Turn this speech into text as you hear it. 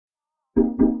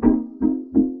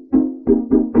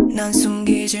난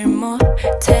숨기질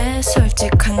못해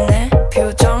솔직한 내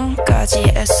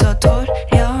표정까지 애써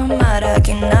돌려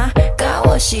말하긴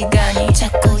아까워 시간이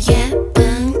자꾸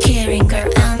예쁜 killing girl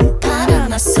안 팔아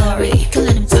나 sorry. You can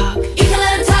let him talk. You can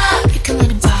let him talk. You can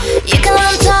let him talk. You can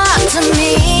let him talk to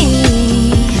me.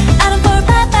 I don't fall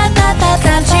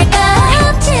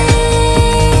깜찍같이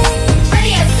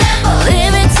Ready assemble.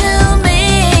 Leave it to me.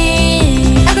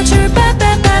 I got your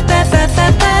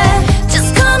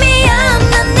Just call me up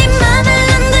난 네 맘을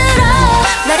흔들어.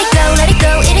 Let it go let it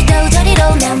go 이리도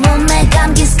저리로 내 몸에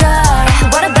감긴 scar.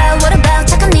 What about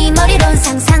자꾸 네 머리론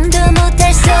상상도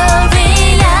못할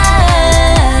소리야.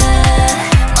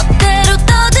 멋대로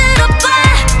떠들어봐.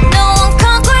 No one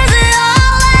conquers it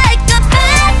all like a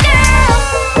bad girl.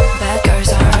 Bad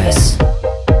girls are us.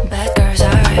 Bad girls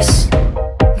are us.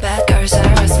 Bad girls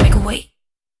are us. Make 'em wait.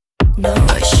 No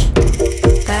rush.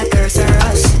 Bad girls are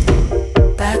us.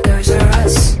 Bad girls are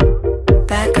us.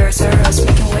 Bad girls are us.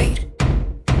 Make 'em wait.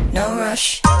 No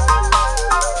rush.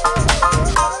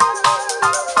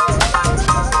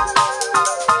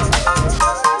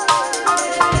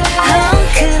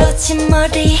 헝클어진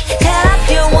머리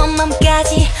가벼운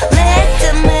맘까지 Let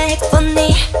them make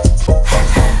funny.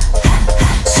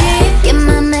 쉽게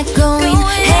맘에 going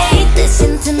Hate this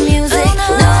into music.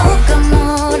 누가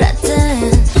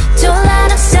뭐라든 Don't let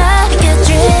them stop your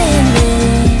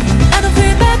dreaming. I don't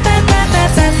feel bad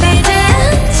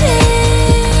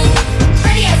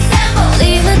Ready assemble.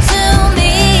 Leave it to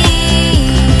me.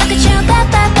 I got you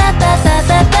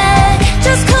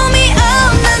Just call me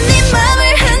up 난 네 맘을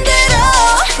흔들어.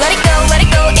 Let it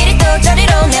go 이리도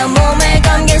저리로 내 몸에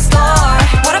감긴 scar.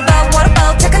 What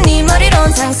about 자꾸 네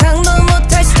머리론 상상도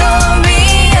못할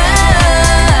story야.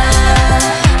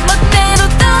 멋대로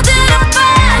떠들어봐.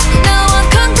 No one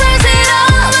conquers it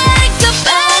all like a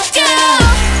bad girl.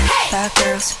 Bad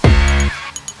girls.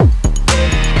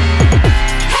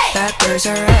 Bad girls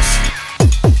are us.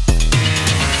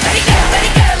 Let it go,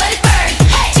 let it burn.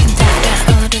 지금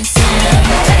다가오는 sun.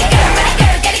 Let it go,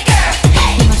 get it girl.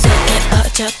 네 맘속에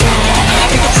어쩌고.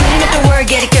 Clean up the word,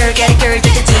 get it girl.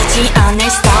 찢어지지 않을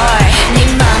star. 네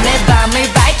맘의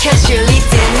밤을 밝혀줄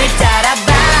리듬을 따라봐.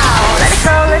 Let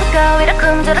it go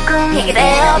이러쿵저러쿵 얘기를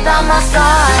해요 about my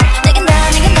scar. 내겐 다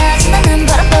지나는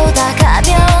바람보다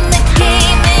가벼운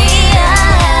느낌이야.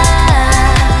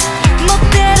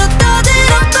 멋대로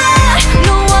떠들어봐.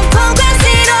 No one conquers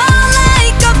it all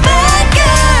like a bad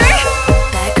girl.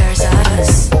 Bad girls are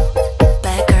us.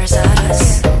 Bad girls are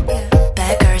us.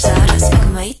 Bad girls are us. Make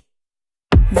 'em wait.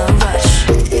 No rush.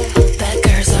 Bad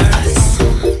girls are us.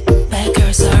 Bad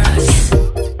girls are us.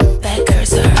 Bad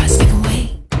girls are us. Make 'em wait.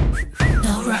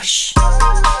 No rush.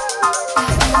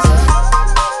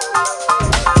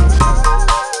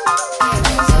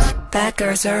 Bad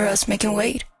girls are us. Make 'em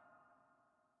wait.